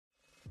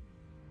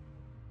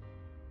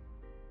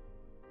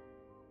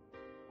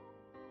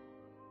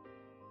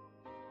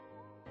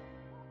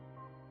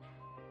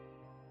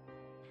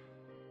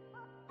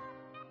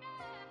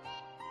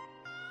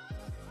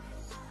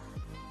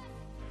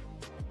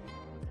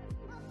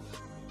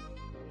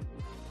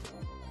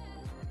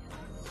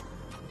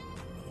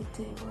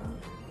Day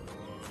world.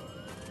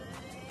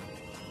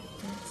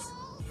 It's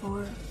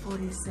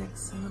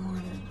 4:46 in the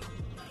morning.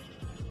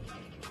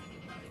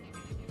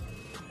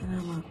 And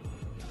I'm up.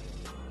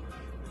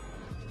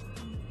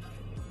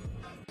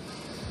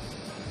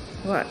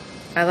 What?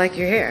 I like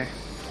your hair.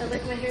 I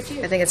like my hair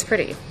too. I think it's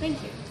pretty.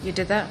 Thank you. You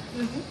did that?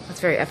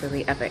 That's very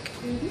epically epic.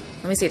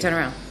 Let me see it. Turn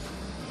around.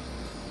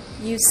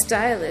 You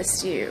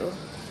stylist, you.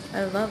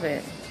 I love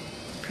it.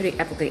 Pretty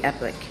epically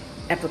epic.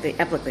 Epically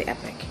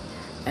epic.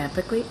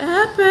 Epically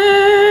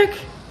epic!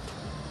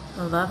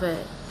 I love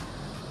it.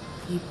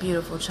 You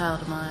beautiful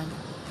child of mine.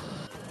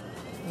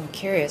 I'm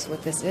curious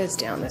what this is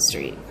down the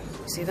street.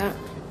 See that?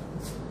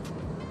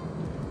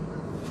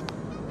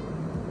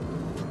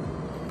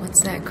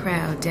 What's that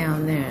crowd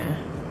down there?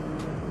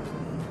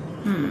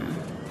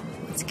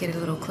 Let's get a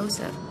little close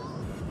up.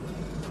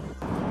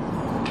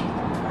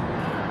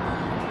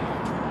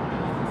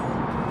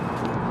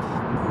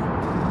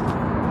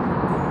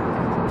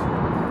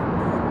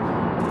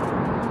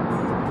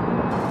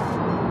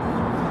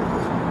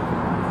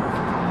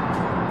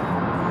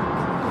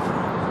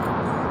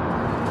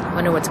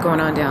 Wonder what's going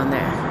on down there.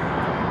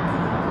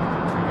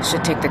 I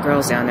should take the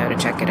girls down there to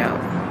check it out.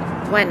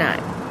 Why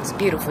not? It's a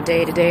beautiful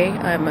day today,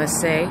 I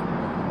must say,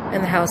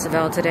 in the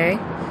houseovel today,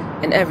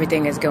 and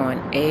everything is going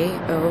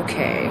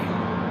a-okay.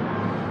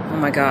 Oh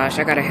my gosh,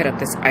 I gotta hit up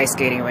this ice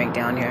skating rink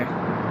down here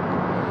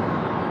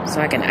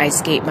so I can ice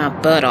skate my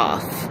butt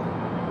off.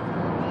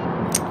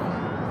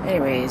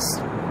 Anyways,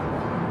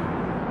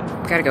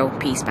 gotta go.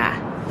 Peace, bye.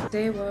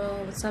 Hey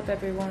world, what's up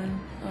everyone?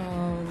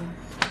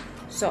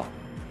 So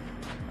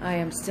I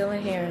am still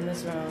in here in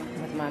this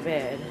room with my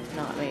bed,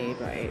 not me,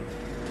 right?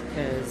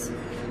 Because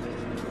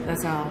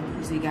that's how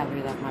you see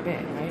Gallery left my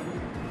bed, right?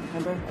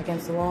 Remember?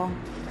 Against the wall?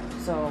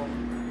 So,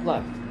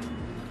 look.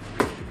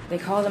 They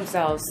call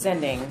themselves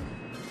sending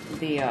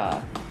the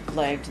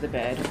leg to the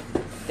bed.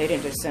 They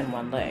didn't just send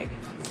one leg.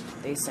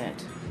 They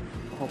sent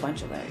a whole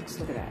bunch of legs.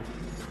 Look at that.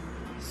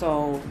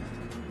 So,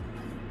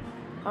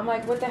 I'm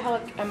like, what the hell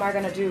am I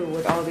gonna do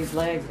with all these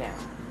legs now?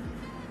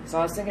 So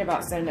I was thinking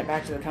about sending it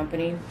back to the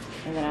company,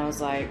 and then I was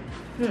like,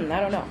 I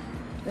don't know.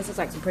 This is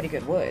like some pretty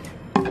good wood.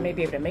 I may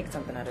be able to make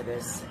something out of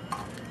this.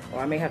 Or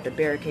I may have to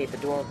barricade the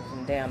door with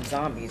some damn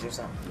zombies or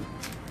something.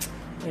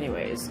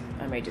 Anyways,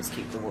 I may just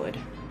keep the wood.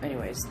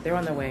 Anyways, they're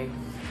on their way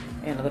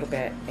in a little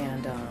bit,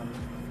 and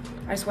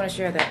I just want to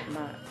share that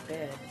my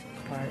bed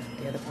part,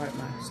 the other part of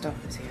my stuff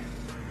is here.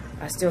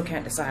 I still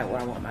can't decide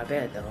where I want my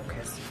bed though,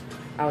 because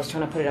I was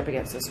trying to put it up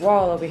against this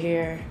wall over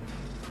here.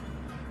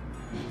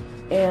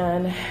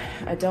 And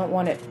I don't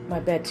want my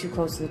bed too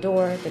close to the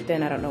door, but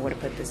then I don't know where to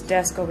put this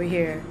desk over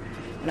here.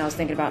 And I was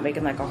thinking about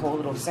making like a whole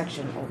little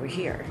section over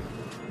here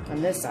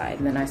on this side,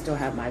 and then I still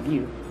have my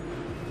view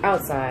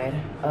outside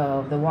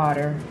of the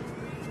water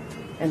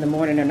in the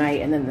morning or night,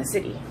 and then the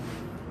city.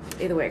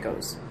 Either way it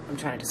goes, I'm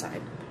trying to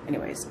decide.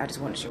 Anyways, I just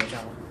want to share with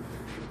y'all.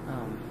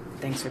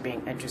 Thanks for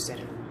being interested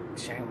in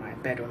sharing my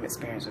bedroom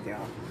experience with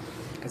y'all,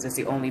 because it's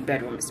the only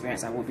bedroom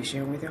experience I will be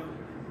sharing with y'all.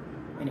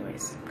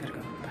 Anyways, gotta go.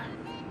 Bye.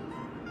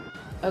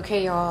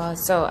 Okay, y'all,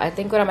 so I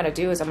think what I'm gonna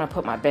do is I'm gonna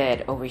put my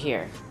bed over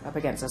here up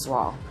against this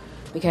wall,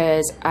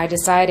 because I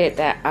decided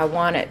that I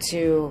wanted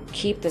to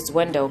keep this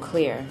window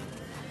clear,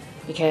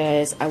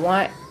 because I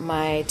want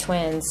my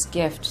twins'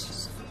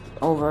 gift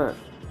over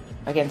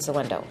against the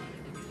window,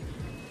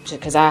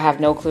 because I have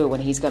no clue when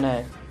he's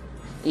gonna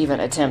even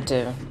attempt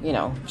to, you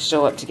know,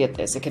 show up to get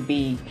this. It could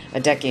be a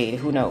decade,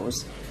 who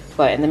knows.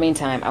 But in the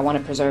meantime, I want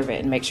to preserve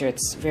it and make sure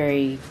it's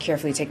very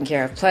carefully taken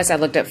care of. Plus, I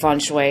looked at feng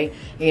shui.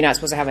 You're not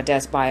supposed to have a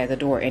desk by the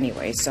door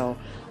anyway. So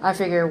I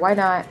figure, why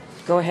not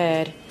go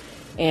ahead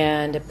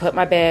and put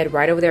my bed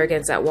right over there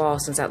against that wall,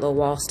 since that little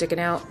wall's sticking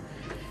out.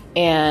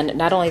 And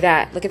not only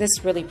that, look at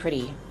this really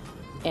pretty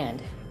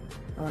end.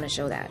 I want to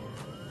show that.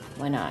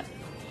 Why not?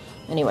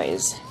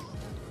 Anyways,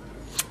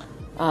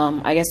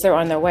 I guess they're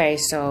on their way.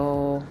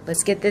 So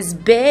let's get this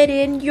bed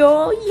in,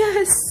 y'all.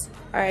 Yes.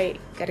 All right,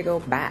 gotta go.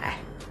 Bye.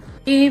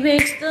 He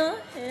makes the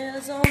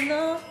hairs on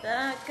the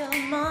back of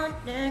my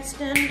neck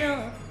stand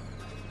up.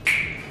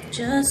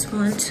 Just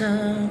one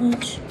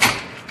touch.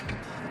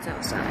 It's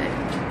outside.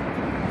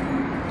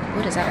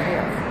 What is out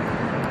here?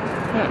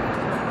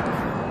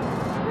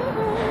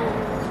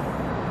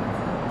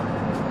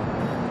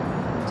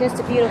 Just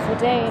a beautiful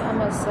day, I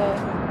must say,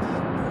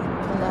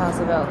 in the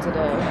houseovel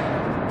today.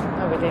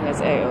 Everything is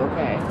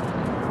a-okay.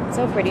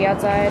 So pretty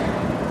outside.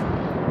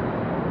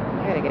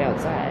 I gotta get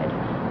outside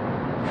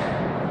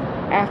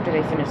after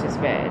they finish this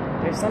bed.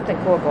 There's something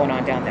cool going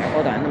on down there.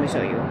 Hold on, let me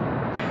show you.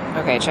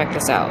 Okay, check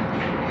this out.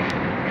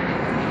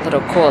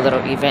 Cool little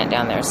event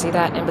down there. See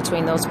that in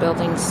between those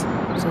buildings?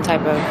 Some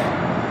type of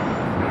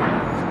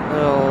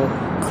little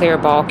clear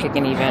ball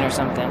kicking event or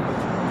something.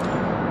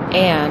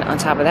 And on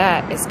top of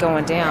that, it's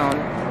going down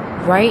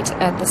right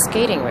at the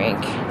skating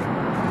rink.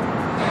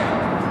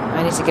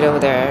 I need to get over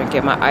there and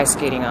get my ice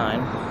skating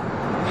on.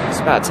 It's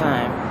about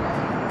time.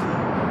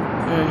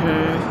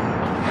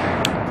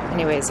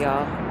 Anyways,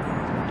 y'all,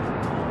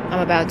 I'm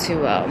about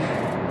to,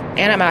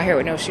 and I'm out here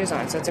with no shoes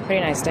on, so it's a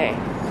pretty nice day.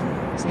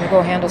 So I'm gonna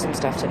go handle some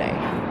stuff today.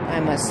 I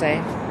must say.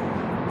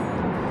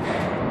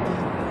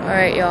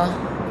 Alright, y'all.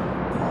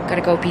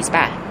 Gotta go. Peace.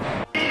 Bye.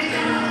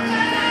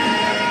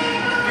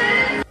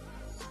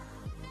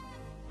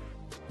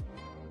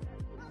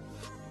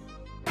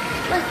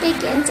 Look, they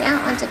get down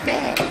onto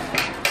bed.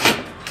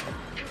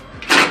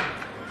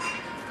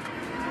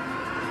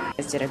 You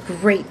guys did a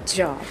great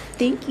job.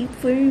 Thank you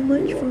very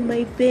much for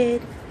my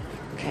bed.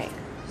 Okay,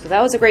 so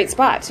that was a great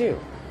spot too.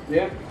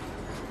 Yeah.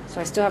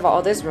 So I still have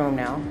all this room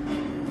now.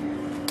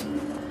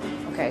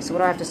 Okay, so what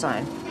do I have to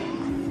sign?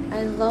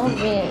 I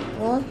love it.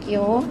 Look,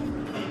 yo.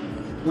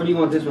 Where do you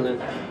want this one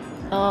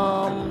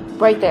at?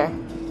 Right there,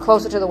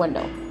 closer to the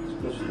window.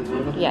 Closer to the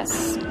window?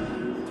 Yes.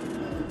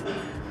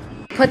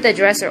 Put the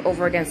dresser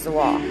over against the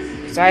wall.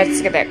 So I have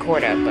to get that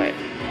cord up, but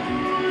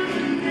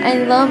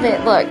I love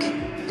it. Look,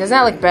 doesn't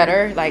that look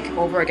better? Like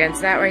over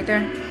against that right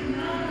there?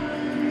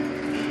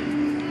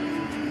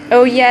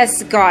 Oh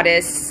yes,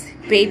 goddess.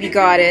 Baby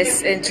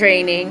goddess in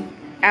training.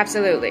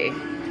 Absolutely.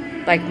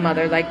 Like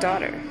mother, like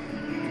daughter.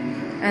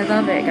 I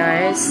love it,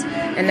 guys.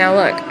 And now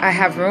look, I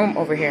have room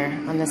over here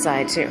on the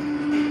side too.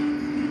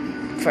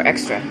 For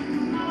extra.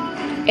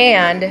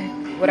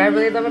 And what I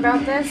really love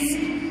about this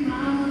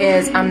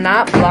is I'm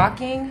not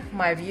blocking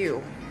my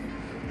view.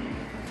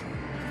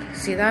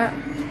 See that?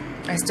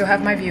 I still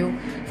have my view.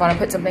 If I want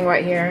to put something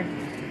right here.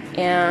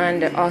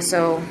 And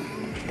also,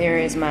 there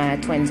is my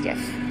twins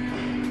gift.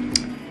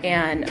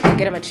 And I'll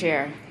get him a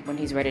chair when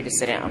he's ready to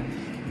sit down.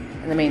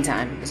 In the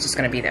meantime, it's just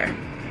going to be there.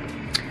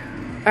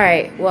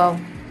 Alright, well,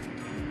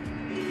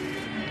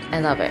 I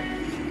love it.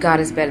 God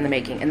is bed in the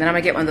making. And then I'm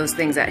going to get one of those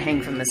things that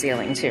hang from the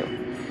ceiling too.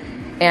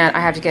 And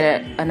I have to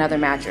get another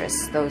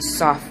mattress. Those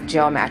soft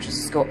gel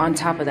mattresses go on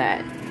top of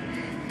that.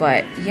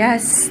 But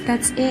yes,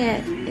 that's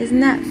it. Isn't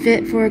that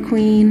fit for a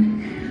queen?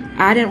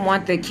 I didn't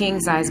want the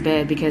king size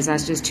bed because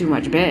that's just too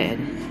much bed.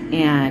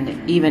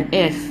 And even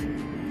if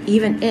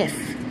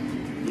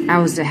I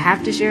was to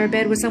have to share a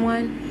bed with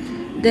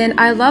someone, then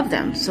I love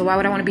them. So why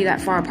would I want to be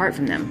that far apart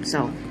from them?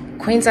 So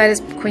queen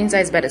size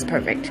bed is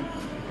perfect.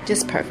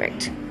 Just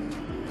perfect.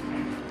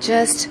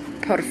 Just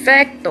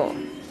perfecto.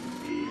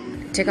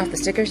 Take off the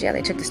stickers? Yeah,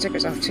 they took the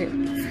stickers off too.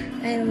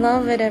 I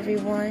love it,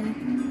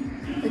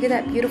 everyone. Look at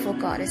that beautiful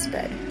goddess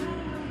bed.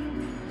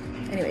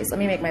 Anyways, let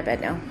me make my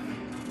bed now.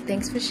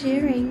 Thanks for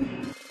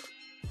sharing.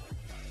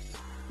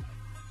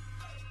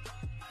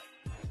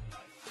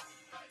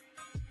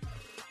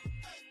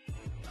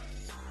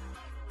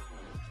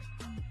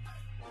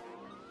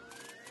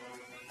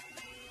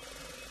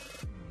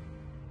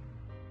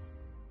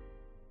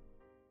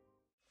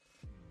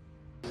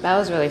 That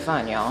was really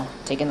fun, y'all.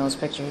 Taking those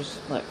pictures.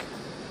 Look.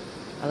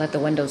 I let the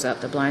windows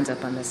up, the blinds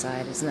up on this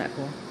side. Isn't that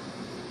cool?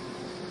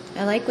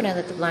 I like when I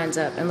let the blinds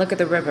up. And look at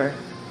the river.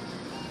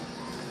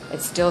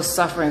 It's still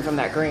suffering from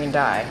that green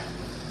dye.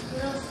 You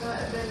know, it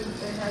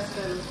has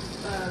been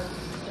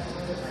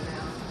diluted by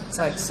now. It's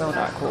like so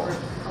not cool.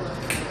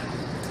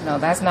 No,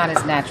 that's not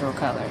its natural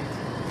color.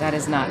 That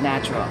is not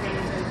natural. Like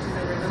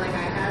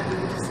I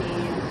have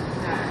seen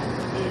that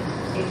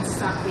it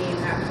stopped being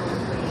that color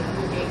a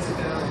few days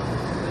ago.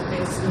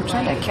 I'm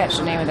trying to catch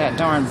the name of that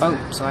darn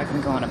boat so I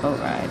can go on a boat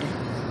ride.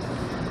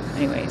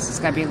 Anyways, it's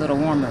gotta be a little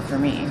warmer for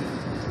me.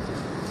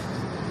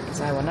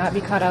 Because I will not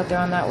be caught out there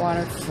on that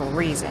water for a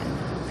reason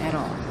at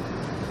all.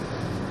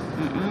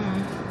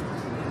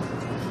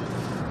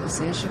 This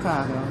is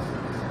Chicago.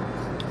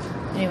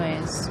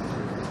 Anyways,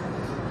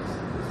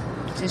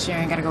 just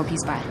sharing, gotta go,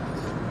 peace, bye.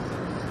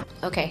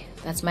 Okay,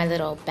 that's my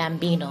little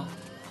bambino,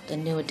 the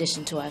new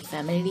addition to our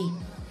family.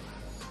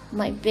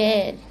 My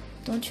bed,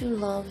 don't you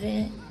love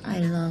it? I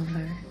love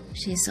her.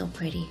 She's so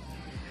pretty.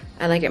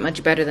 I like it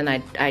much better than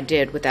I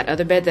did with that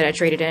other bed that I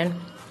traded in.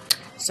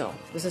 So,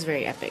 this is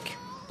very epic.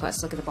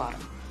 Plus, look at the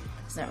bottom.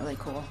 Isn't that really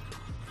cool?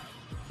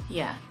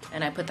 Yeah,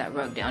 and I put that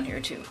rug down here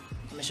too.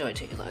 Let me show it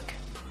to you, look.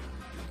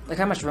 Look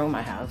how much room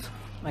I have.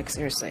 Like,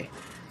 seriously.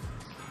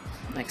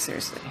 Like,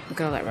 seriously. Look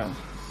at all that room.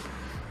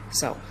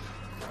 So,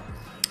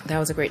 that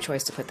was a great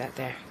choice to put that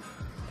there.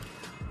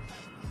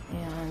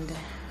 And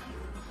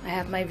I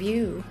have my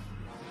view.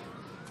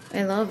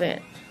 I love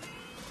it.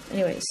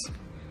 Anyways,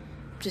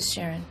 just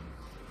sharing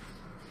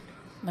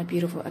my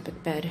beautiful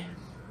epic bed.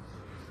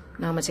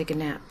 Now I'm gonna take a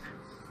nap.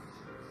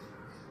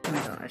 Oh my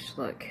gosh,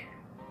 look.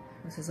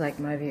 This is like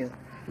my view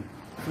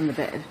from the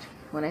bed.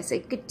 When I say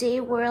good day,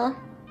 world,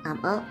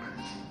 I'm up.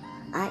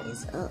 I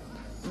is up.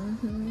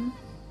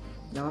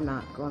 No, I'm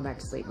not. Going back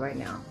to sleep right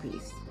now.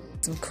 Peace.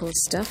 Some cool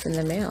stuff in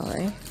the mail,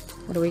 eh?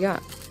 What do we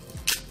got?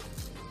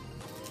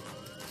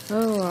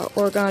 Oh, our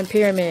Orgone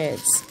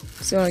pyramids.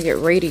 So I want to get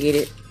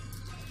radiated.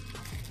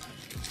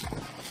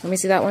 Let me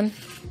see that one.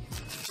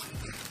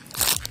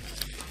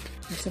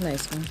 That's a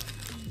nice one.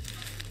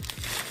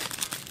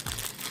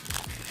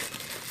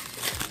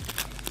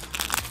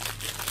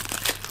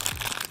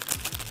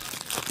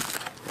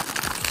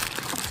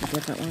 It's a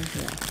different one?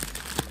 Yeah.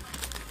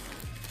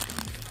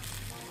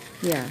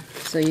 Yeah,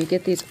 so you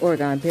get these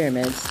Orgone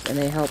pyramids and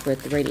they help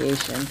with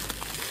radiation.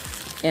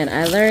 And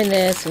I learned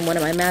this from one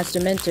of my master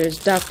mentors,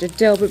 Dr.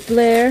 Delbert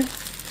Blair.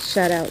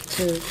 Shout out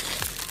to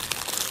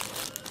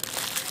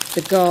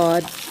the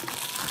God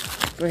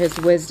for his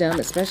wisdom,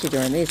 especially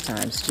during these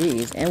times.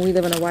 Jeez. And we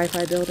live in a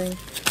Wi-Fi building.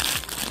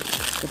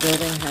 The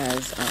building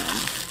has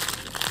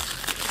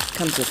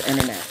comes with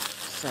internet,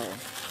 so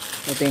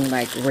we're being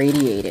like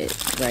radiated,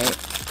 right?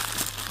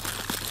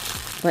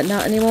 But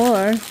not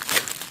anymore.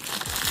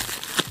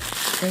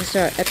 Thanks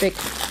to our epic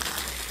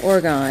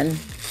Oregon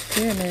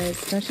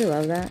pyramids. Don't you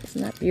love that?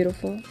 Isn't that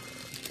beautiful?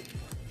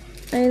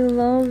 I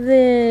love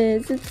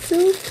this. It's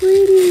so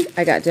pretty.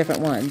 I got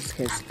different ones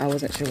because I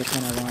wasn't sure which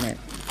one I wanted.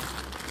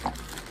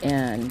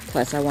 And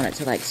plus I wanted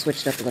to like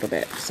switch it up a little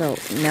bit. So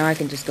now I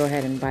can just go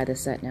ahead and buy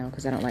this set now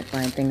because I don't like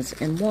buying things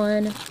in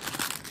one.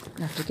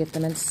 I have to get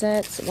them in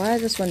sets. Why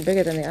is this one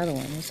bigger than the other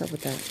one? What's up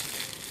with that?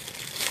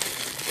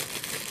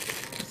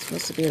 It's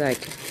supposed to be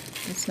like,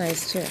 it's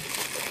nice too.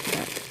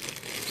 Yeah.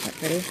 Is that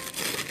pretty?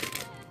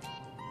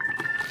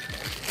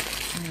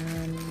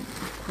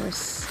 Of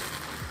course,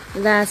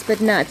 last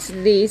but not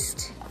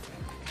least,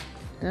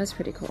 that's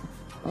pretty cool.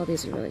 All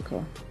these are really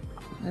cool.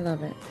 I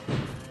love it.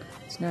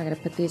 So now I gotta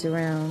put these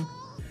around.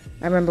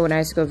 I remember when I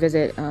used to go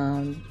visit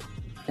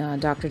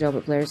Dr.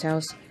 Delbert Blair's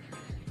house,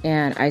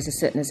 and I used to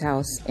sit in his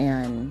house,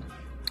 and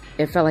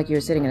it felt like you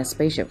were sitting in a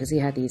spaceship because he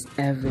had these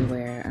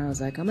everywhere. And I was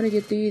like, I'm gonna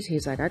get these.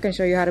 He's like, I can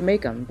show you how to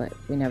make them, but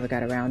we never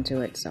got around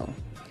to it. So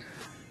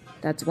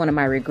that's one of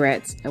my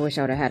regrets. I wish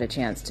I would have had a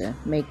chance to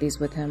make these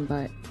with him,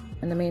 but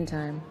in the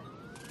meantime,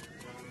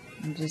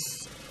 I'm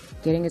just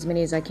getting as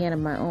many as I can of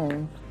my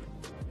own.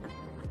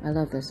 I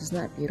love this. Isn't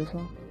that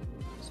beautiful?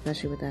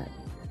 Especially with that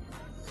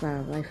flower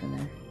of life in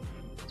there.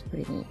 It's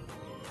pretty neat.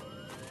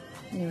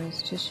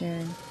 Anyways, just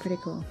sharing. Pretty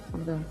cool.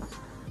 I'm gonna go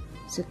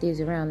sit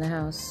these around the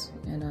house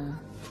and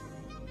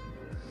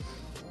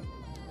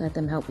let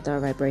them help with our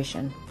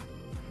vibration.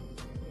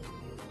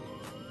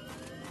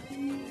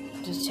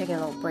 Just taking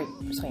a little break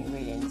between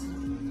readings.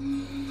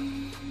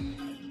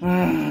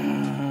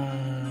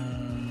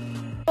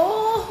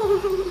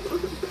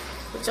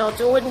 What y'all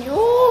doing,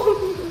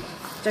 yo?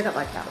 Check out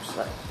my couch.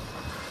 Look.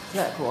 Isn't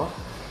that cool?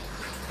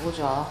 Cool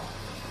y'all.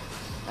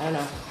 I don't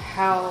know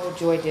how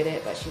Joy did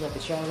it, but she left the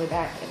chair all the way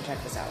back. And check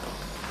this out.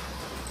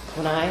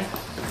 When I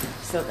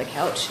sit on the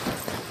couch,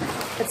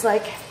 it's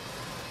like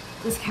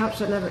this couch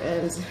that never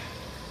ends.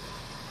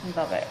 I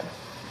love it.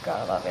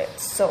 Gotta love it.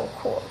 It's so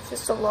cool. It's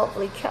just a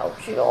lovely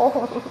couch, y'all.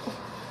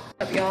 What's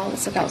up, y'all?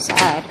 Let's look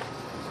outside.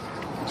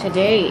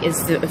 Today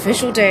is the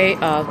official day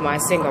of my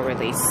single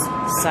release,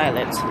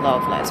 Silent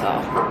Love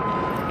Letter.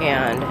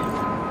 And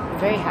I'm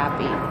very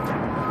happy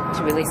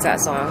to release that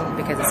song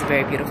because it's a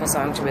very beautiful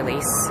song to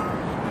release.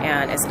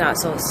 And it's not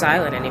so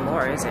silent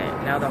anymore, is it?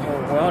 Now the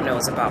whole world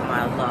knows about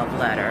my love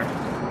letter.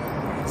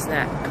 Isn't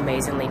that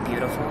amazingly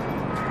beautiful?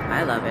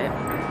 I love it.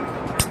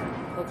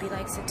 Hope he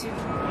likes it too.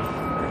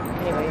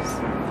 Anyways,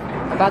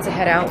 I'm about to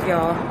head out,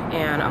 y'all,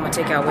 and I'm gonna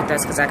take y'all with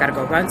us because I gotta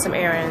go run some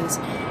errands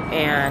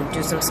and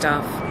do some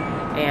stuff.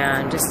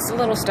 And just a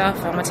little stuff.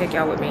 I'm gonna take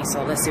y'all with me,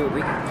 so let's see what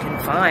we can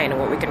find and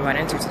what we can run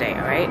into today,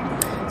 alright?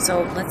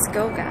 So let's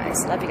go,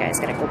 guys. Love you guys.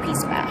 Gotta go.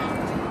 Peace. Bye.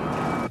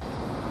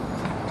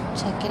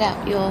 Check it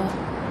out, y'all.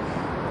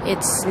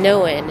 It's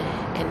snowing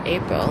in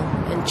April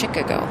in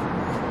Chicago.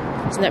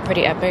 Isn't that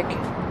pretty epic?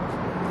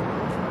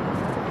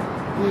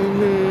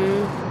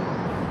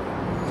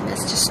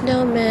 That's the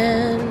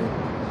snowman.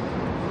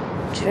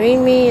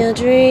 Dream me a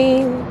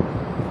dream.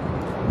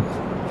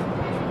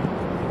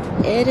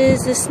 It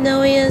is the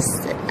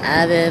snowiest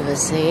I've ever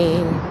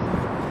seen.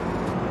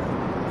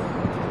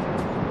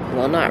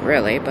 Well, not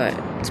really, but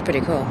it's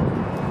pretty cool.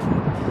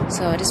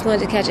 So I just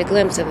wanted to catch a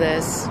glimpse of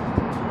this.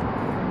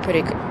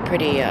 Pretty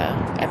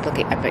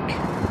epic.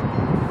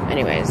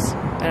 Anyways,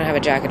 I don't have a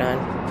jacket on.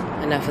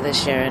 Enough of this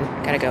sharing.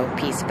 Gotta go.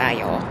 Peace. Bye,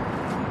 y'all.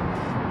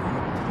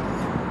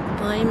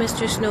 Bye,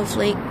 Mr.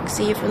 Snowflake.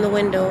 See you from the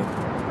window.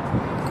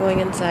 Going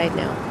inside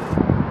now.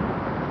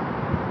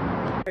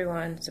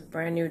 Everyone, it's a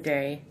brand new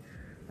day,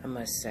 I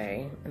must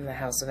say, in the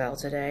houseovel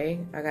today.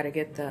 I gotta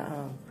get the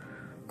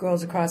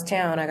girls across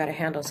town. I gotta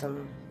handle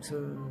some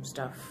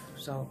stuff.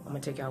 So I'm gonna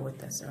take y'all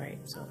with us, alright?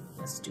 So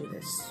let's do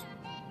this.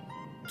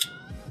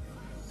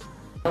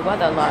 The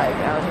weather like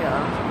out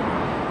here.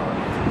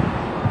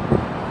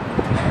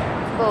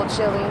 A little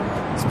chilly.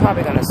 It's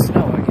probably gonna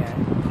snow again.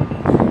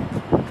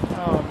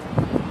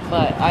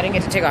 But I didn't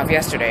get to take off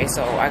yesterday,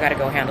 so I gotta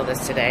go handle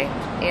this today.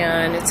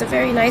 And it's a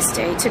very nice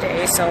day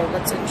today, so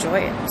let's enjoy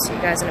it. See you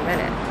guys in a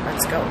minute.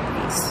 Let's go.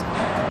 Peace.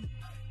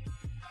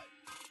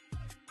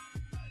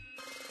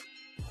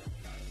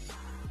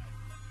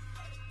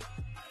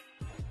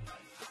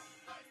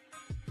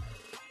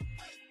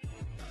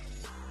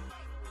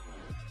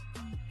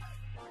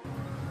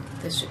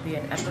 This should be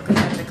an epically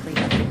epic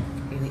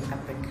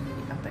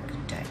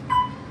day.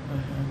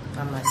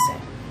 I must say.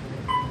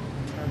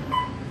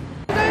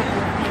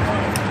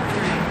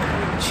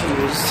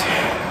 Jeez.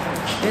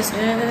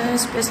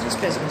 Business,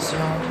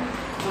 y'all.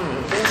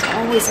 There's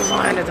always a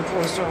line at the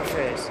post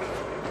office.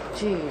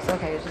 Jeez.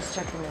 Okay, just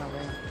check the mail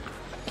then.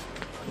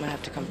 I'm gonna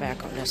have to come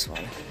back on this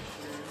one.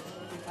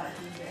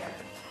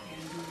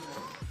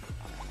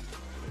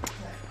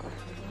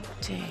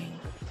 Dang.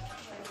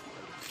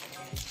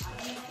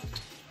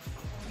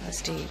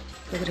 That's deep.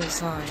 Look at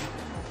this line.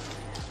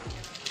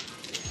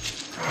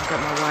 I've got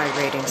my wide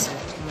rating, so I'm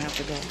gonna have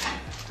to go.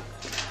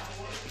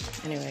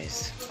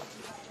 Anyways,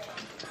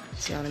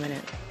 see you in a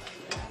minute.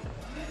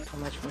 How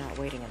much for not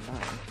waiting in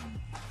line.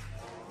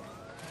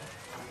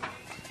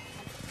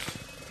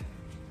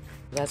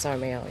 That's our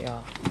mail,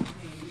 y'all.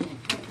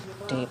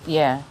 Deep,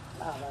 yeah.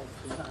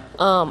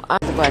 I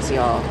the bus,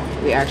 y'all.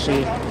 We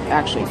actually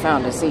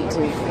found a seat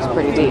too. It's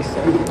pretty deep.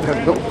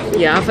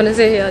 Yeah, I'm finna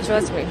sit here.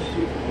 Trust me.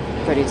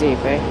 Pretty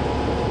deep, right?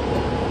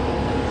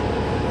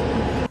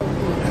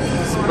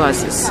 This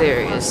bus is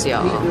serious,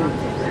 y'all.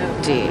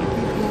 Deep.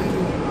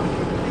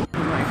 Oh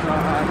my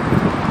God.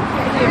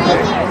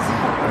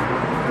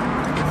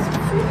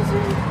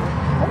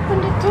 Open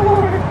the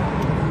door.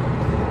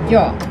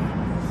 Y'all.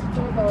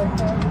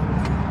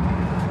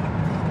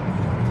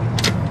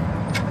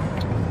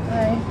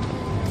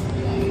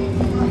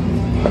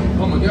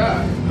 Oh my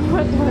God.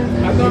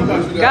 I thought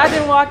about you guys. God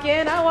didn't walk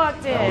in, I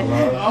walked in.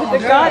 Oh The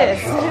God.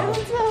 goddess.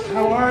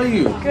 How are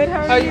you? Good,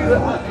 how are you? I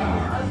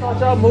thought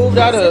y'all moved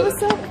out of.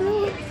 What's up,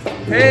 girl?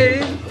 Hey.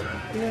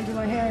 You gonna do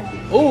my hair?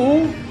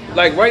 Ooh.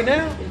 Like right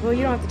now? Well,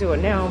 you don't have to do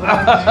it now, but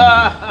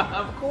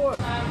Of course.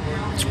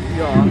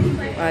 y'all,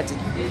 I had to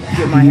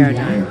get my hair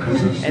done.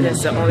 And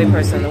it's the only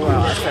person in the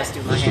world I trust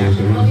do my hair.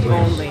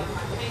 Only.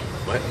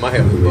 My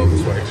hair looks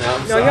bogus right now.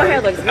 I'm No, sorry. your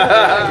hair looks good. Look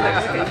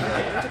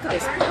at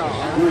this.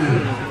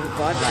 Oh,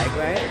 godlike,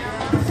 right?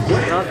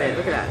 Love it.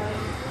 Look at that.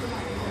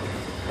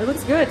 It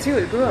looks good too.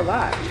 It grew a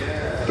lot.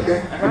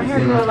 My hair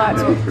grew a lot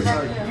too.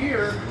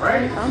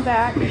 I'm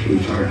back.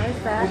 Nice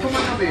back.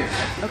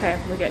 Okay,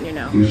 we're getting you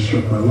now.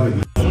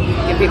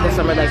 Give people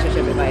some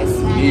relationship advice.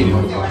 Need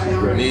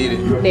it. Need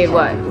it. Need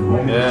what?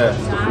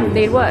 Yeah.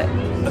 Need what?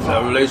 That's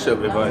our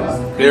relationship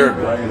advice.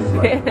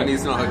 Therapy. I need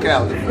some on her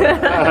calendar.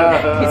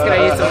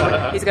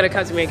 He's gonna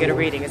come to me and get a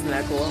reading. Isn't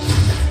that cool?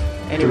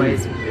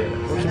 Anyways,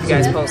 we'll keep you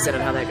guys posted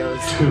on how that goes.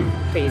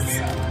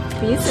 Peace.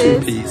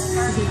 Pieces. Peace.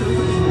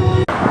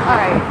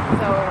 Alright,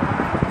 so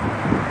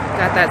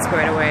got that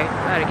squared away.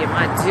 Gotta get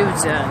my due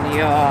done,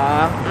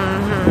 y'all.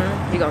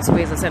 You gonna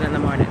squeeze us in the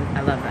morning.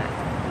 I love that.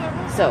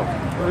 So,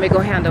 let me go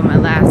handle my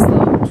last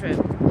little trip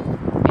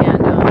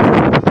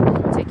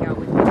and take y'all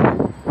with me.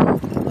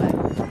 But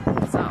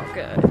it's all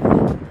good.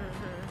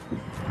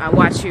 I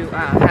watch you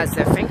has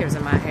their fingers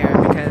in my hair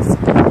because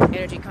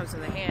energy comes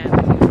from the hand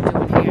when you're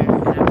doing hair,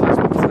 and I watch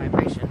people's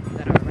vibration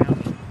that are around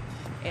me.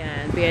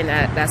 And being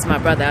that that's my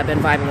brother, I've been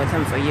vibing with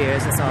him for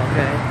years. It's all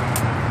good.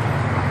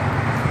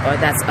 Or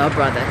that's a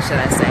brother, should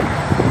I say.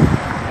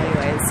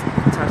 Anyways,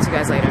 talk to you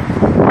guys later.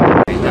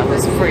 That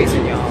was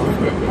freezing, y'all.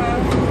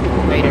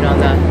 Waited on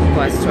the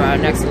bus to our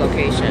next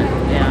location,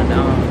 and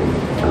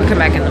we'll come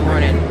back in the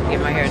morning, get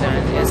my hair done.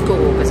 It's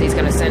cool because he's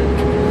gonna send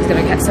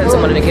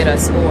someone to get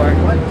us, or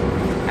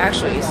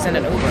actually send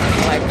an Uber.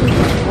 Like,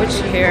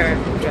 which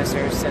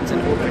hairdresser sends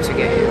an Uber to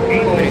get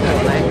over to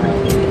go? Like,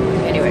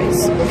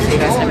 anyways, see you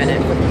guys in a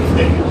minute.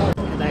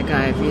 That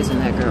guy abusing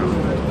that girl.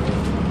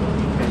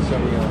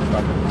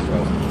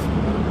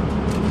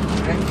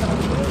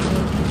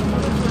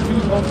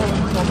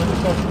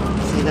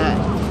 See that?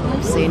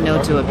 Say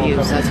no to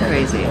abuse. That's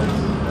crazy.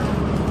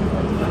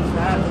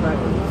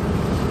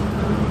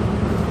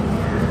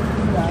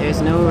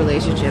 There's no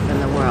relationship in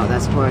the world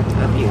that's worth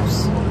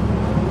abuse.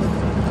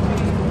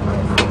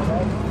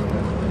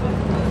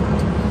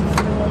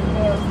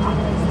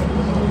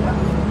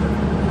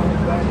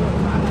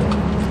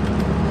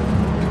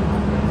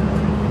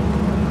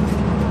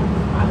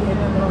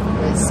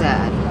 It's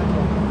sad.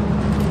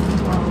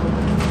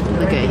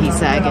 Look at he's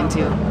sagging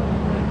too.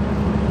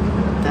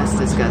 That's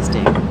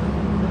disgusting.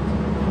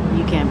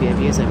 You can't be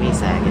abusing me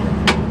sagging.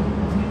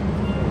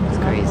 It's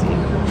crazy.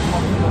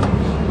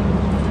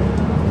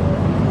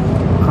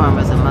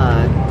 Karma's a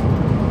mug.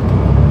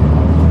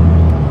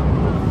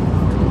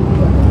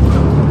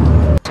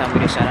 Tell me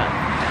to shut up.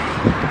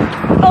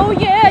 Oh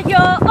yeah,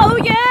 y'all. Oh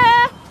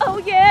yeah. Oh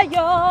yeah,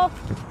 y'all.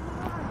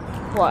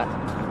 What?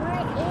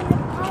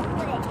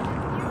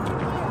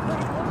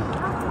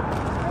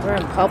 We're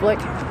in public.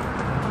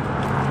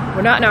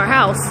 We're not in our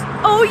house.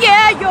 Oh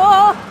yeah,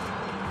 y'all.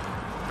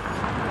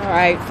 All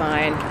right,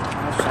 fine.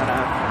 I'll shut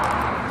up.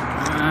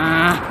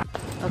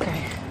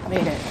 Okay,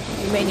 made it.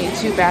 We may need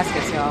 2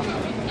 baskets, y'all. Oh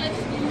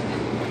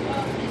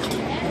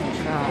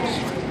gosh.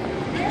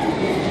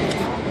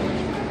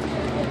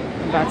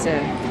 I'm about to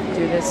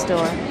do this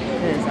store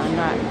because I'm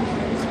not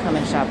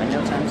coming shopping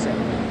no time soon.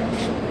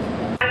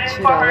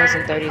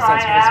 $2.30 for this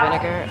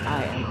vinegar.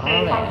 I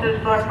am all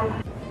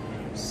in.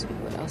 Let's see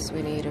what else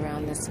we need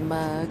around this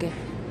mug.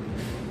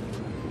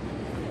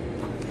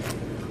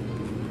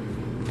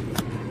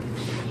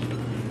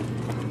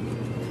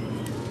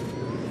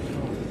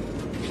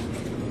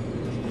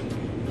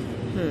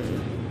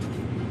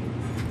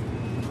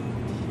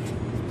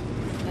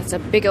 That's a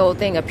big old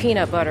thing of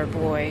peanut butter,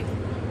 boy.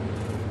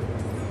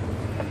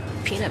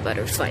 Peanut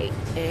butter fight,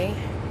 eh?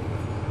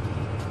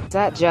 Is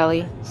that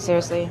jelly?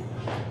 Seriously?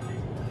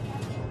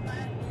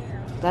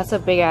 That's a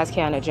big ass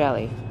can of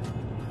jelly.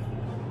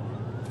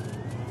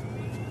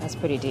 That's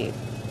pretty deep.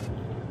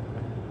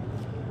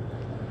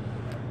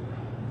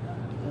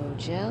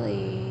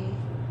 jelly.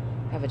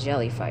 Have a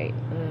jelly fight.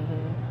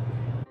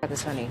 Got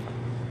this honey.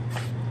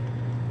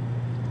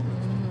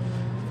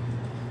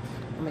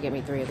 I'm gonna get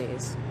me 3 of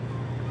these.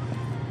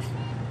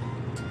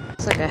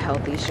 It's like a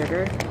healthy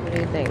sugar. What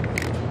do you think?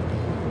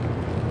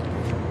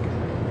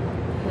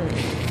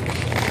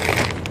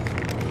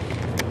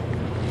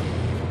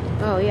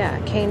 Oh yeah,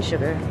 cane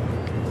sugar.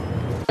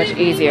 Much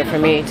easier for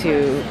me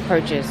to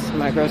purchase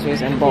my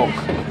groceries in bulk.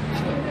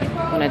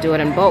 When I do it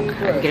in bulk,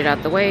 I can get it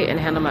out the way and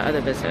handle my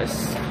other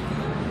business.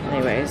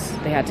 Anyways,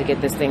 they had to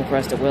get this thing for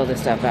us to wheel this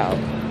stuff out.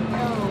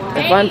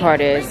 The fun part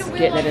is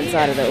getting it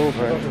inside of the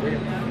Uber.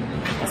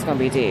 That's gonna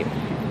be deep.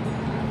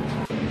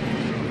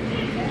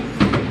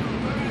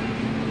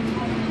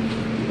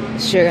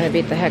 Sure gonna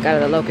beat the heck out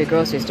of the local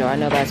grocery store, I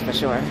know that's for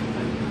sure.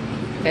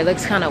 It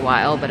looks kind of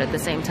wild, but at the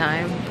same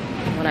time,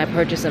 when I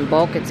purchase in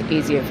bulk, it's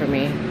easier for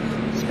me,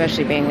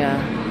 especially being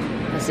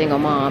a single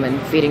mom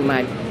and feeding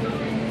my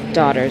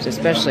daughters,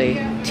 especially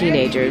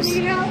teenagers.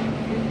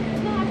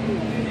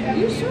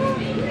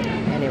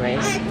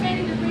 Anyways,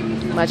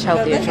 much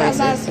healthier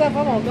choices.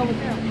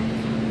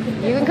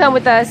 You can come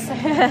with us.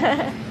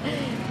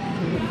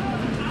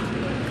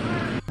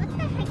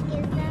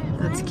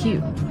 That's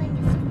cute.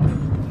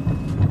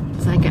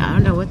 It's like, I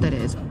don't know what that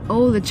is.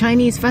 Oh, the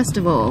Chinese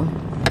festival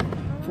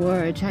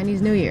for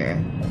Chinese New Year.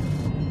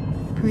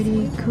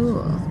 Pretty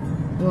cool.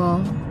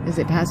 Well, is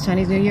it past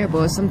Chinese New Year?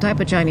 Well, it's some type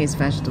of Chinese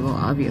festival,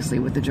 obviously,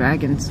 with the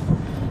dragons. I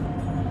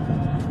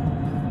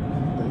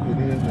think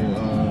it is a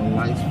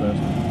Lights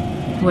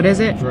Festival. What is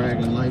it?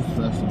 Dragon Light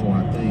Festival,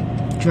 I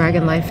think.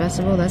 Dragon Life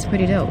Festival? That's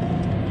pretty dope.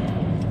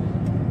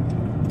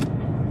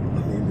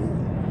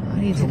 I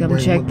need to come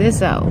check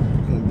this out.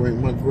 Can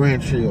bring my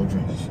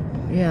grandchildren.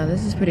 Yeah,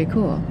 this is pretty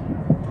cool.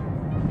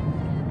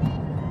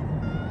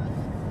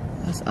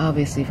 That's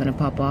obviously gonna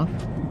pop off.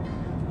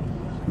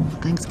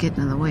 Things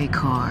getting in the way,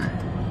 car.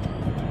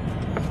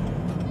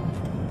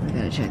 We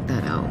gotta check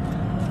that out.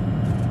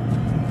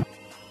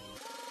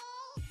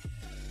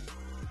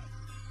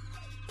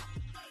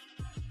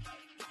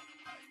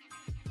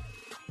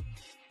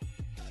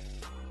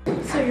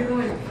 So you're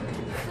going,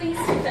 please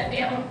sit that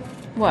down.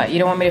 What, you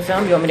don't want me to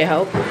film? You want me to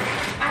help?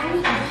 I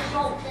need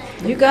help.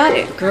 You got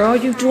it, girl.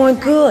 You're doing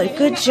good.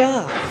 Good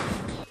job.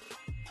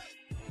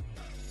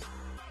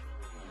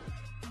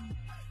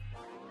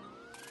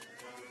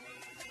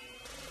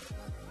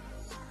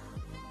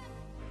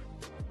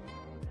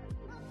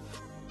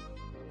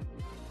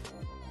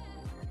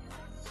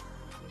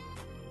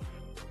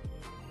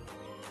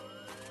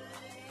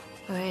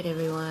 Alright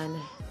everyone,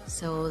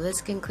 so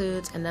this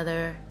concludes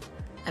another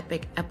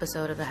epic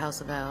episode of the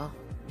Houseovel.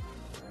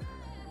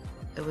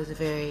 It was a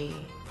very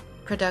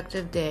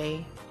productive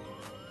day,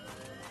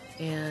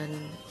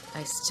 and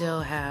I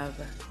still have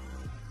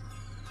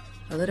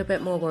a little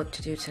bit more work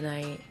to do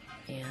tonight,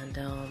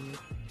 and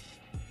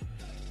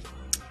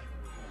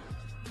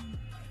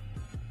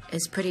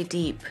it's pretty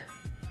deep,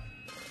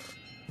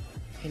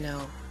 you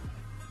know,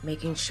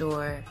 making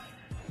sure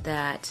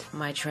that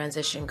my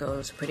transition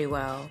goes pretty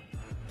well.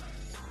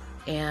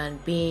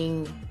 And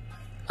being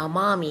a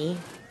mommy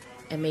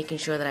and making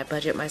sure that I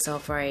budget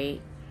myself right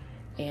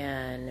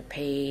and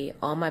pay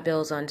all my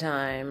bills on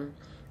time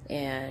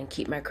and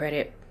keep my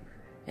credit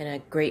in a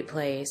great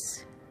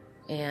place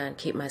and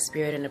keep my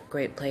spirit in a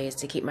great place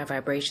to keep my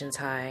vibrations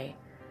high.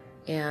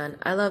 And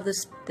I love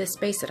this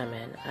space that I'm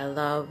in. I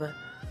love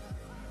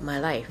my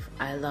life.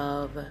 I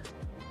love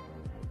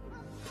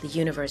the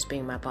universe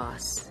being my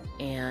boss.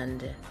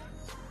 And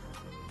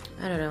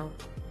I don't know.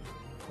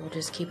 We'll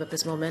just keep up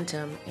this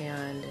momentum,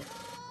 and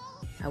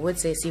I would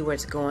say see where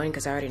it's going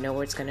because I already know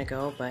where it's going to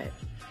go, but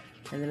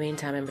in the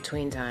meantime, in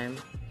between time,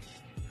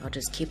 I'll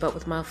just keep up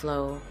with my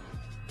flow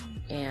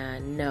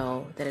and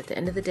know that at the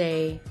end of the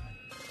day,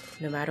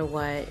 no matter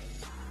what,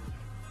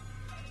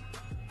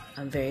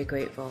 I'm very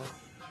grateful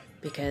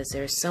because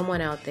there's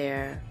someone out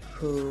there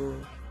who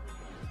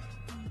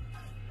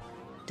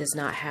does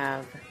not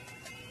have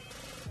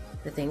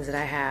the things that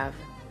I have,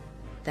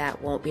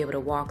 that won't be able to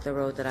walk the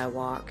road that I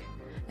walk.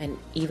 And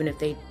even if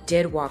they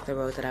did walk the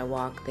road that I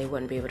walk, they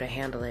wouldn't be able to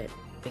handle it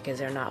because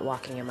they're not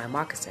walking in my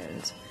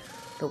moccasins.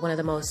 But one of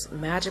the most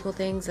magical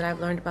things that I've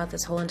learned about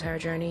this whole entire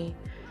journey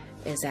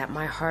is that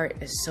my heart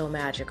is so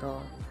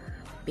magical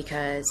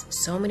because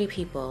so many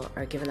people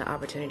are given the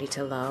opportunity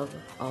to love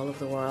all of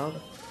the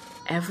world.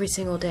 Every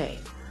single day,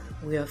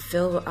 we are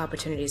filled with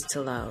opportunities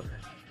to love.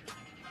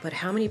 But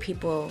how many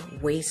people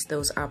waste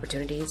those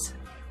opportunities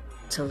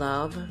to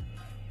love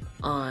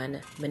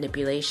on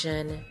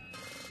manipulation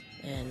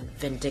and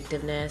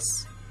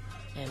vindictiveness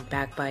and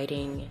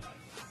backbiting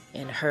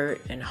and hurt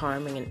and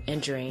harming and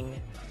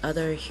injuring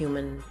other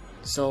human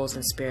souls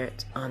and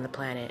spirits on the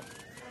planet?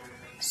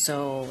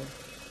 So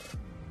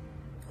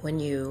when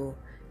you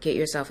get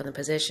yourself in the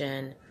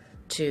position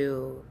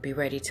to be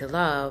ready to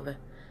love,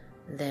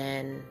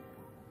 then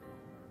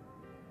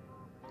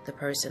the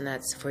person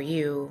that's for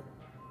you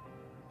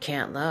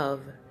can't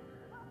love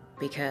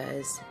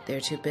because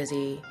they're too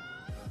busy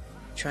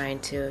trying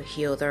to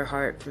heal their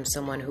heart from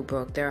someone who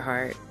broke their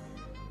heart,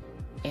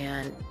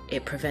 and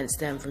it prevents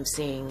them from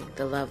seeing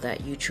the love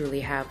that you truly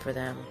have for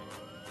them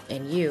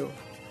and you,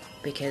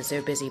 because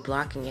they're busy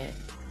blocking it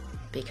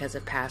because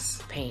of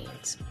past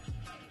pains.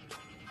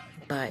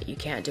 But you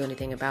can't do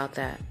anything about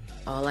that.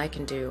 All I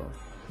can do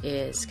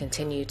is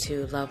continue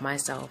to love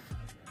myself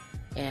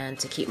and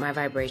to keep my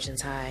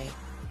vibrations high.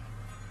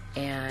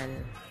 And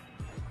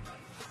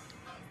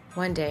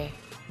one day,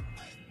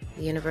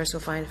 the universe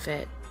will find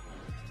fit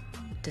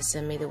to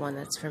send me the one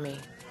that's for me.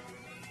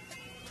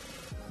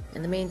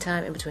 In the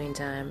meantime, in between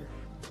time,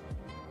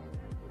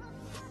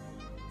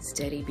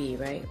 steady B,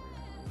 right?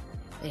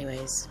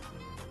 Anyways,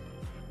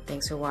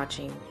 thanks for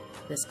watching.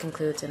 This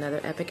concludes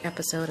another epic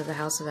episode of the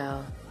House of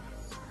L.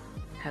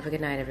 Have a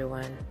good night,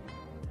 everyone.